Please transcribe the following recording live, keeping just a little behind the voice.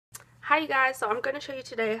Hi you guys, so I'm going to show you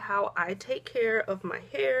today how I take care of my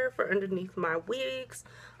hair for underneath my wigs.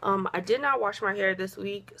 I did not wash my hair this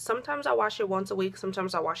week. Sometimes I wash it once a week,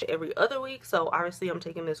 sometimes I wash it every other week. So obviously I'm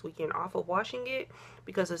taking this weekend off of washing it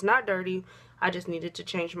because it's not dirty. I just needed to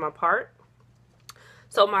change my part.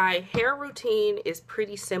 So my hair routine is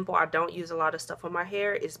pretty simple. I don't use a lot of stuff on my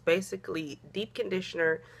hair. It's basically deep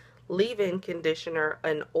conditioner, leave-in conditioner,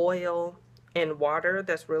 an oil, and water.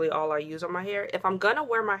 That's really all I use on my hair. If I'm gonna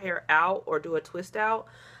wear my hair out or do a twist out,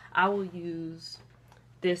 I will use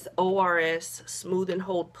this ORS Smooth and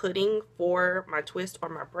Hold pudding for my twist or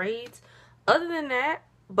my braids. Other than that,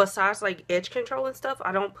 besides like edge control and stuff,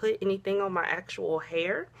 I don't put anything on my actual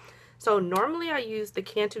hair. So normally I use the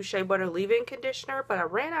Cantu Shea Butter leave-in conditioner, but I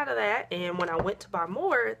ran out of that, and when I went to buy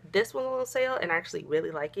more, this one was on sale and I actually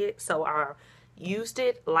really like it. So I used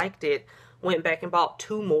it, liked it, went back and bought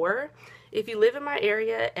 2 more. If you live in my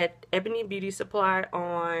area, at Ebony Beauty Supply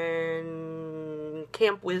on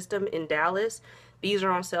Camp Wisdom in Dallas, these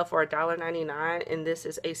are on sale for $1.99, and this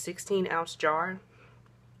is a 16-ounce jar.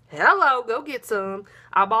 Hello, go get some.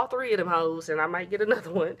 I bought 3 of them hoes, and I might get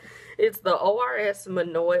another one. It's the ORS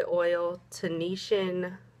Manoy Oil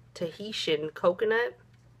Tahitian Coconut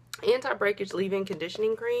Anti-Breakage Leave-In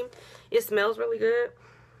Conditioning Cream. It smells really good,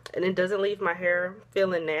 and it doesn't leave my hair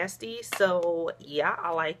feeling nasty. So, yeah,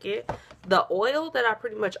 I like it. The oil that I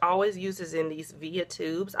pretty much always use is in these Via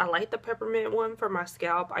tubes. I like the peppermint one for my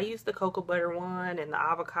scalp. I use the cocoa butter one and the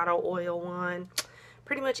avocado oil one.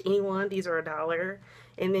 Pretty much any one. These are $1.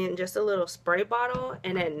 And then just a little spray bottle.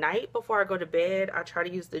 And at night before I go to bed, I try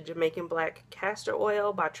to use the Jamaican Black Castor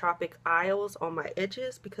Oil by Tropic Isles on my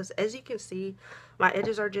edges, because as you can see, my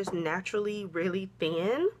edges are just naturally really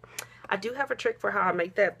thin. I do have a trick for how I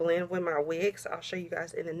make that blend with my wigs. I'll show you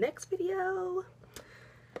guys in the next video.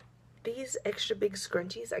 These extra big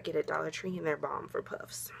scrunchies I get at Dollar Tree, and they're bomb for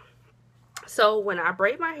puffs. So when I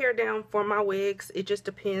braid my hair down for my wigs, it just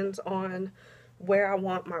depends on where I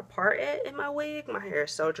want my part at in my wig. My hair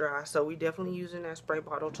is so dry, so we definitely using that spray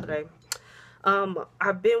bottle today.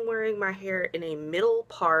 I've been wearing my hair in a middle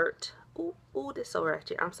part. Ooh, this is so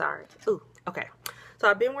ratchet. I'm sorry. Ooh, okay. So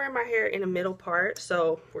I've been wearing my hair in a middle part,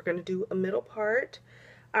 so we're gonna do a middle part.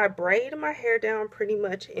 I braid my hair down pretty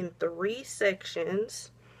much in 3 sections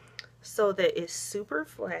so that it's super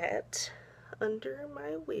flat under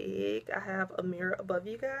my wig. I have a mirror above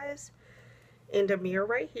you guys and a mirror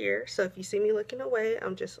right here, so if you see me looking away,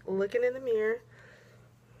 I'm just looking in the mirror.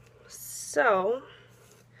 So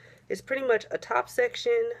it's pretty much a top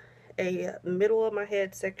section, a middle of my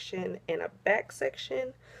head section, and a back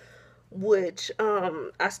section, which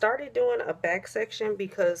I started doing a back section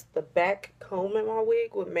because the back comb in my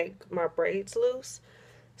wig would make my braids loose.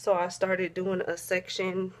 So I started doing a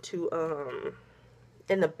section to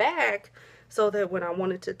in the back, so that when I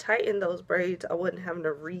wanted to tighten those braids, I wasn't having to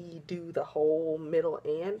redo the whole middle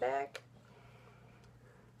and back.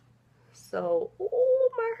 So, oh,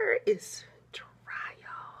 my hair is dry,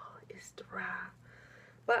 y'all. It's dry.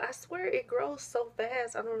 But I swear it grows so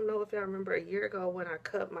fast. I don't know if y'all remember a year ago when I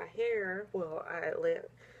cut my hair. Well, I let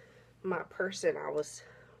my person I was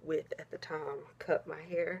with at the time cut my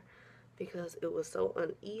hair because it was so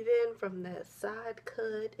uneven from that side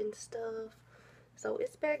cut and stuff. So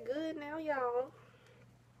it's back good now, y'all.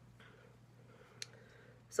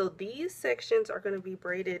 So these sections are going to be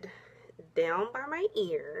braided down by my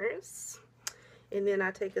ears. And then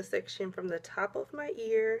I take a section from the top of my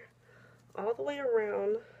ear all the way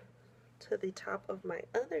around to the top of my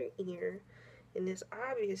other ear. And this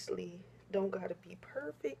obviously don't gotta be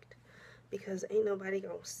perfect because ain't nobody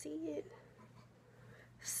gonna see it.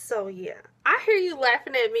 So yeah, I hear you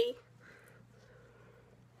laughing at me.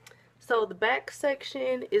 So the back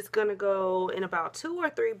section is gonna go in about 2 or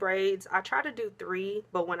 3 braids. I try to do 3,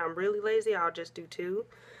 but when I'm really lazy, I'll just do 2.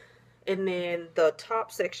 And then the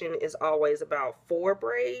top section is always about 4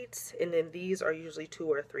 braids, and then these are usually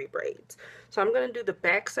 2 or 3 braids. So I'm gonna do the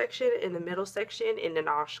back section and the middle section, and then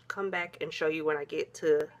I'll come back and show you when I get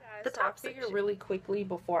to the top section. Really quickly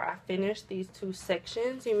before I finish these 2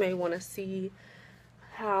 sections, you may want to see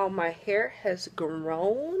how my hair has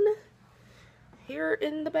grown here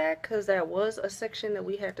in the back, because that was a section that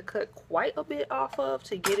we had to cut quite a bit off of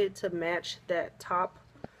to get it to match that top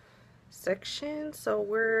section. So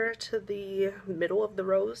we're to the middle of the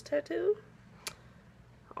rose tattoo,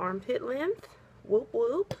 armpit length, whoop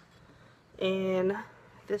whoop, and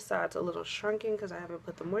this side's a little shrunken because I haven't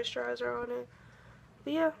put the moisturizer on it.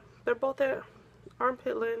 But yeah, they're both at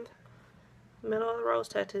armpit length, middle of the rose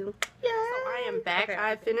tattoo. Yeah. So I am back. Okay.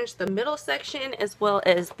 I finished the middle section as well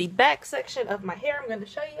as the back section of my hair. I'm going to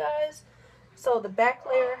show you guys. So the back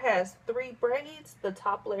layer has 3 braids, the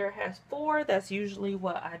top layer has 4. That's usually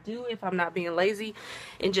what I do if I'm not being lazy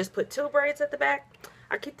and just put 2 braids at the back.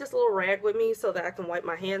 I keep this little rag with me so that I can wipe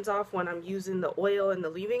my hands off when I'm using the oil and the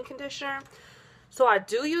leave-in conditioner. So I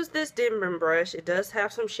do use this Denman brush. It does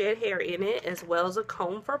have some shed hair in it, as well as a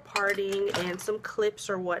comb for parting and some clips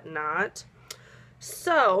or whatnot.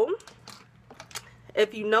 So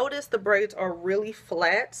if you notice, the braids are really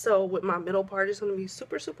flat. So with my middle part, it's going to be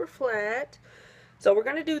super, super flat. So we're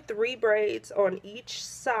going to do 3 braids on each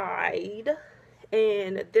side.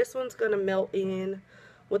 And this one's going to melt in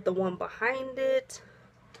with the one behind it.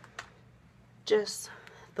 Just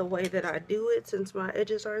the way that I do it, since my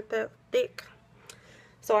edges aren't that thick.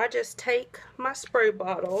 So I just take my spray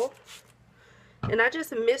bottle and I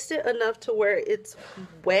just mist it enough to where it's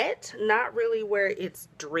wet, not really where it's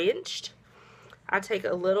drenched. I take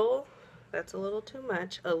a little, that's a little too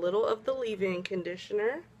much, a little of the leave-in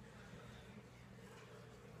conditioner.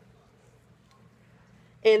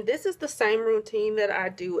 And this is the same routine that I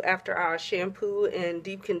do after I shampoo and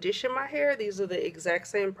deep condition my hair. These are the exact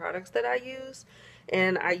same products that I use.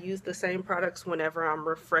 And I use the same products whenever I'm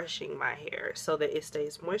refreshing my hair so that it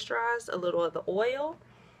stays moisturized. A little of the oil.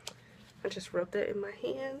 I just rub that in my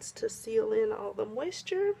hands to seal in all the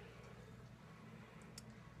moisture.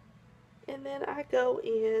 And then I go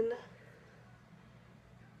in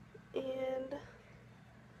and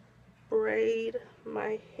braid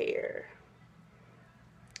my hair.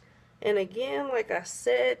 And again, like I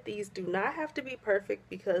said, these do not have to be perfect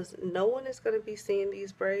because no one is going to be seeing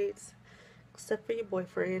these braids except for your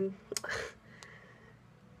boyfriend.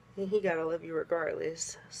 And he gotta love you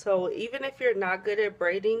regardless. So even if you're not good at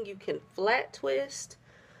braiding, you can flat twist.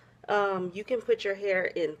 You can put your hair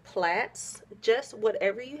in plaits. Just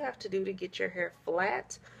whatever you have to do to get your hair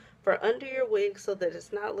flat for under your wig so that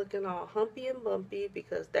it's not looking all humpy and bumpy,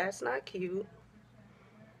 because that's not cute.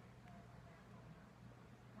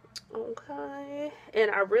 Okay,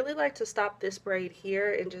 and I really like to stop this braid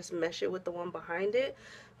here and just mesh it with the one behind it,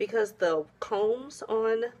 because the combs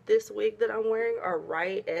on this wig that I'm wearing are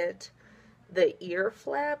right at the ear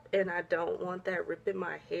flap, and I don't want that ripping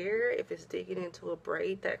my hair if it's digging into a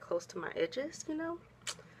braid that close to my edges, you know.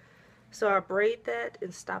 So I braid that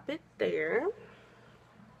and stop it there.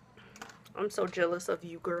 I'm so jealous of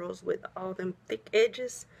you girls with all them thick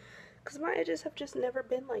edges, because my edges have just never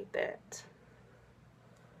been like that.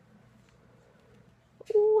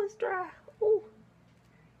 Ooh, it's dry. Ooh,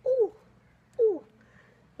 ooh, ooh.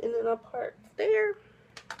 And then I part there.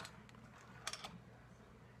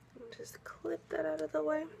 Just clip that out of the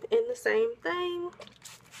way. And the same thing.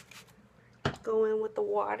 Go in with the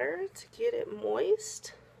water to get it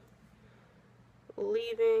moist.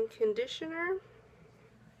 Leave-in conditioner.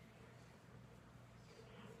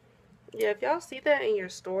 Yeah, if y'all see that in your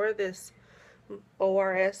store, this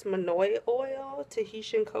ORS Manoy oil,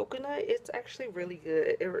 Tahitian coconut, it's actually really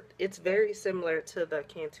good. It's very similar to the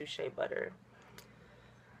Cantu Shea butter.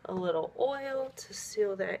 A little oil to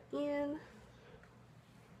seal that in.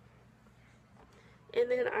 And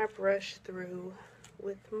then I brush through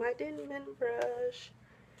with my Denman brush.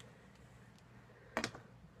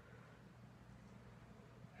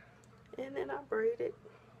 And then I braid it.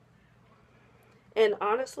 And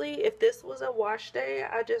honestly, if this was a wash day,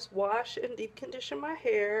 I just wash and deep condition my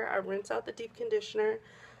hair. I rinse out the deep conditioner.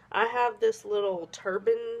 I have this little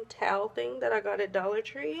turban towel thing that I got at Dollar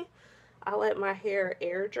Tree. I let my hair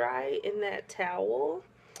air dry in that towel.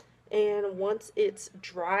 And once it's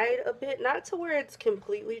dried a bit, not to where it's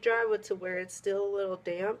completely dry, but to where it's still a little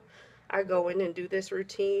damp, I go in and do this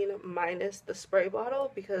routine minus the spray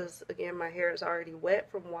bottle, because again, my hair is already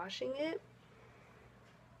wet from washing it.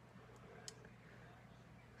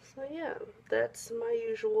 So yeah, that's my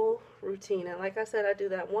usual routine. And like I said, I do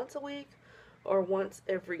that once a week or once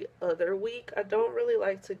every other week. I don't really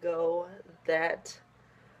like to go that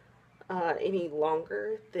any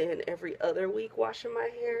longer than every other week washing my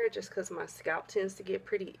hair, just because my scalp tends to get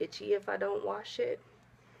pretty itchy if I don't wash it.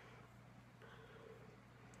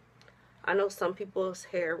 I know some people's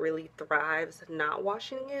hair really thrives not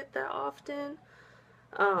washing it that often.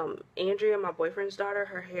 Andrea, my boyfriend's daughter,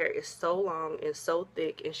 her hair is so long and so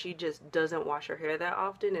thick, and she just doesn't wash her hair that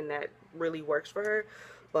often, and that really works for her.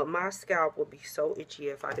 But my scalp would be so itchy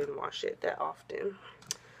if I didn't wash it that often.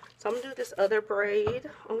 So I'm going to do this other braid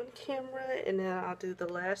on camera, and then I'll do the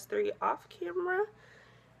last 3 off camera.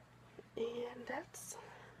 And that's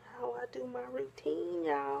how I do my routine,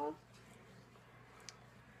 y'all.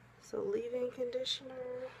 So leave-in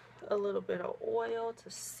conditioner, a little bit of oil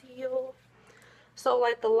to seal. So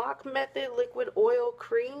like the Lock Method liquid oil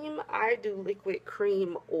cream, I do liquid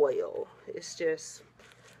cream oil. It's just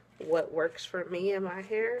what works for me and my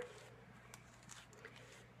hair.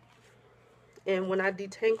 And when I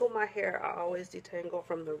detangle my hair, I always detangle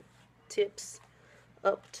from the tips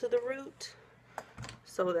up to the root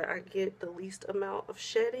so that I get the least amount of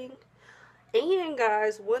shedding. And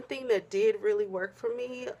guys, one thing that did really work for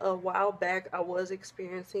me, a while back I was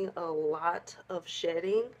experiencing a lot of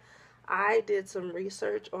shedding. I did some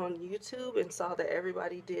research on YouTube and saw that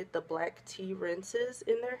everybody did the black tea rinses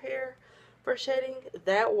in their hair for shedding.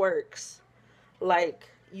 That works. Like,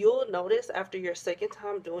 you'll notice after your second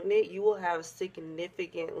time doing it, you will have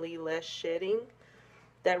significantly less shedding.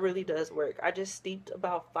 That really does work. I just steeped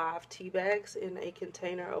about 5 tea bags in a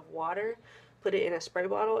container of water, put it in a spray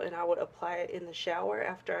bottle, and I would apply it in the shower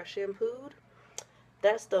after I shampooed.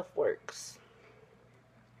 That stuff works.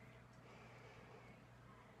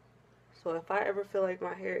 So if I ever feel like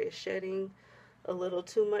my hair is shedding a little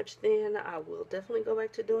too much, then I will definitely go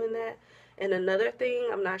back to doing that. And another thing,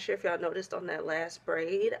 I'm not sure if y'all noticed on that last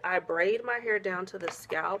braid, I braid my hair down to the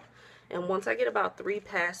scalp, and once I get about 3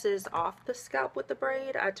 passes off the scalp with the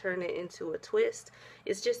braid, I turn it into a twist.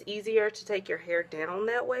 It's just easier to take your hair down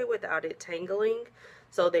that way without it tangling,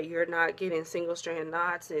 so that you're not getting single strand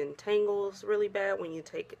knots and tangles really bad when you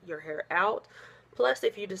take your hair out. Plus,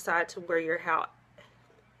 if you decide to wear your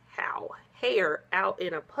hair out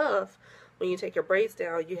in a puff, when you take your braids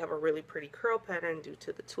down, you have a really pretty curl pattern due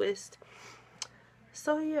to the twist.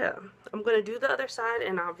 So yeah, I'm gonna do the other side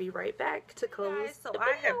and I'll be right back to close. Guys, so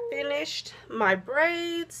I have finished my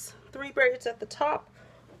braids. 3 braids at the top,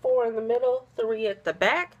 4 in the middle, 3 at the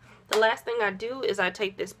back. The last thing I do is I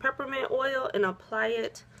take this peppermint oil and apply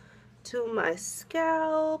it to my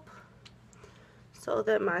scalp so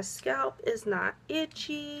that my scalp is not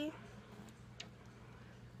itchy.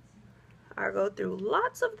 I go through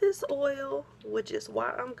lots of this oil, which is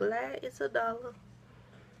why I'm glad it's $1.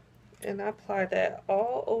 And I apply that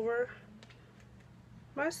all over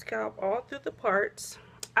my scalp, all through the parts.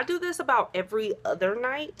 I do this about every other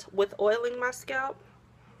night with oiling my scalp.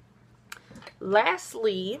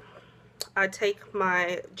 Lastly, I take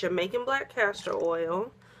my Jamaican black castor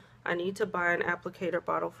oil. I need to buy an applicator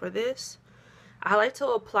bottle for this. I like to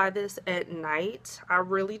apply this at night. I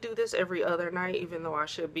really do this every other night, even though I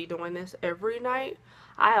should be doing this every night.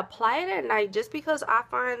 I apply it at night just because I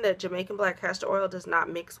find that Jamaican black castor oil does not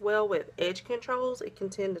mix well with edge controls. It can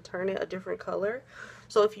tend to turn it a different color.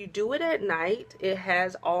 So if you do it at night, it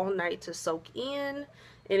has all night to soak in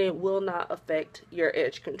and it will not affect your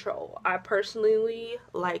edge control. I personally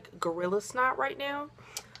like Gorilla Snot right now.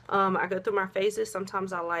 I go through my phases.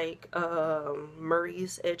 Sometimes I like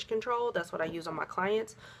Murray's Edge Control. That's what I use on my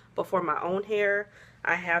clients. But for my own hair,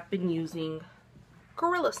 I have been using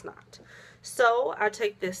Gorilla Snot. So I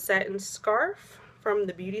take this satin scarf from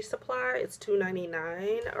the beauty supply. It's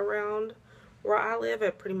 $2.99 around where I live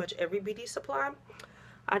at pretty much every beauty supply.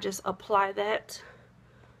 I just apply that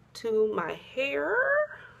to my hair.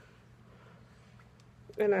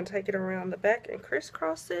 And I take it around the back and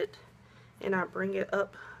crisscross it. And I bring it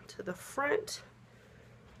up to the front,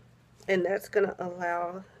 and that's gonna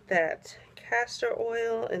allow that castor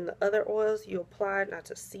oil and the other oils you applied not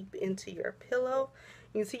to seep into your pillow.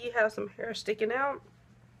 You see you have some hair sticking out.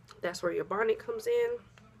 That's where your bonnet comes in.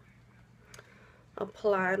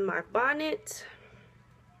 Apply my bonnet,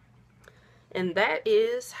 and that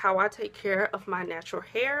is how I take care of my natural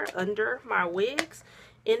hair under my wigs.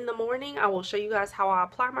 In the morning, I will show you guys how I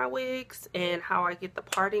apply my wigs and how I get the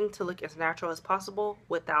parting to look as natural as possible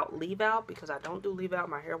without leave out, because I don't do leave out.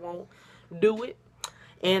 My hair won't do it.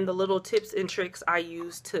 And the little tips and tricks I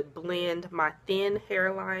use to blend my thin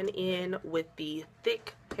hairline in with the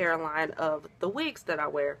thick hairline of the wigs that I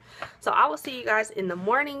wear. So I will see you guys in the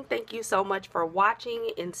morning. Thank you so much for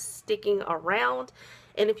watching and sticking around.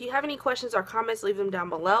 And if you have any questions or comments, leave them down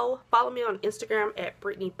below. Follow me on Instagram at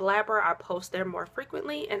Brittany Blabber. I post there more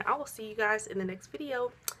frequently. And I will see you guys in the next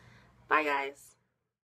video. Bye, guys.